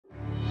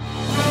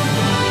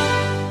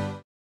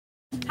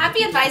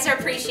Happy Advisor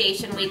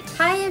Appreciation Week.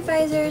 Hi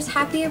Advisors,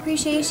 Happy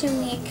Appreciation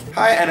Week.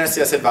 Hi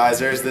NSCS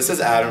Advisors, this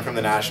is Adam from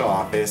the National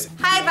Office.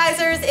 Hi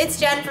Advisors, it's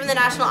Jen from the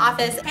National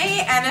Office.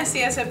 Hey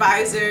NSCS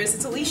Advisors,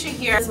 it's Alicia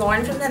here. It's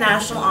Lauren from the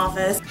National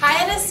Office. Hi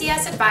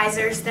NSCS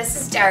Advisors, this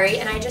is Derry,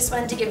 and I just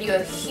wanted to give you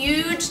a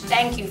huge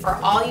thank you for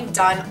all you've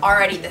done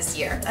already this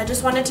year. I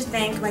just wanted to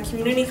thank my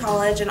community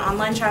college and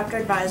online chapter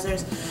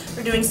advisors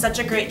for doing such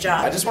a great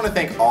job. I just want to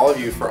thank all of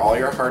you for all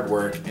your hard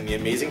work and the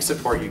amazing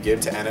support you give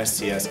to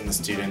NSCS and the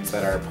students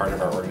that are a part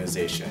of our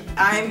organization.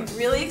 I'm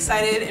really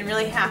excited and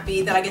really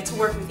happy that I get to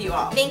work with you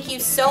all. Thank you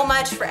so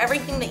much for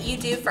everything that you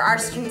do for our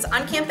students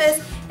on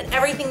campus and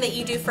everything that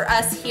you do for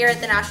us here at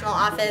the National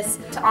Office.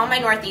 To all my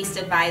Northeast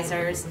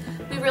advisors,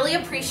 we really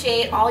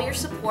appreciate all your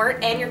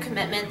support and your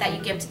commitment that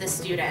you give to the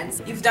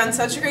students. You've done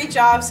such a great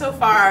job so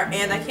far,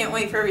 and I can't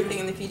wait for everything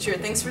in the future.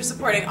 Thanks for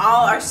supporting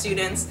all our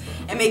students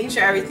and making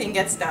sure everything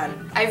gets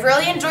done. I've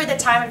really enjoyed the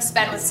time I've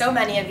spent with so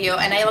many of you,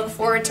 and I look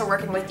forward to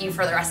working with you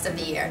for the rest of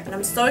the year. And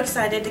I'm so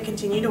excited to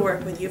continue to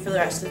work with you for the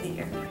rest of the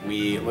year.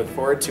 We look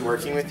forward to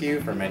working with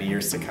you for many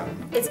years to come.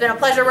 It's been a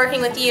pleasure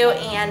working with you,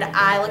 and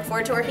I look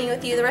forward to working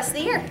with you the rest of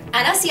the year.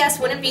 NSCS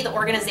wouldn't be the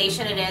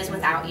organization it is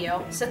without you,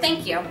 so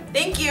thank you.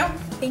 Thank you.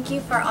 Thank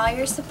you for all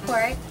your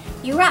support.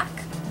 You rock.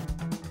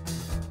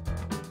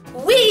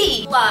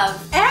 We love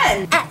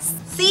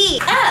NSCS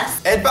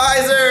NSCS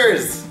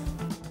Advisors!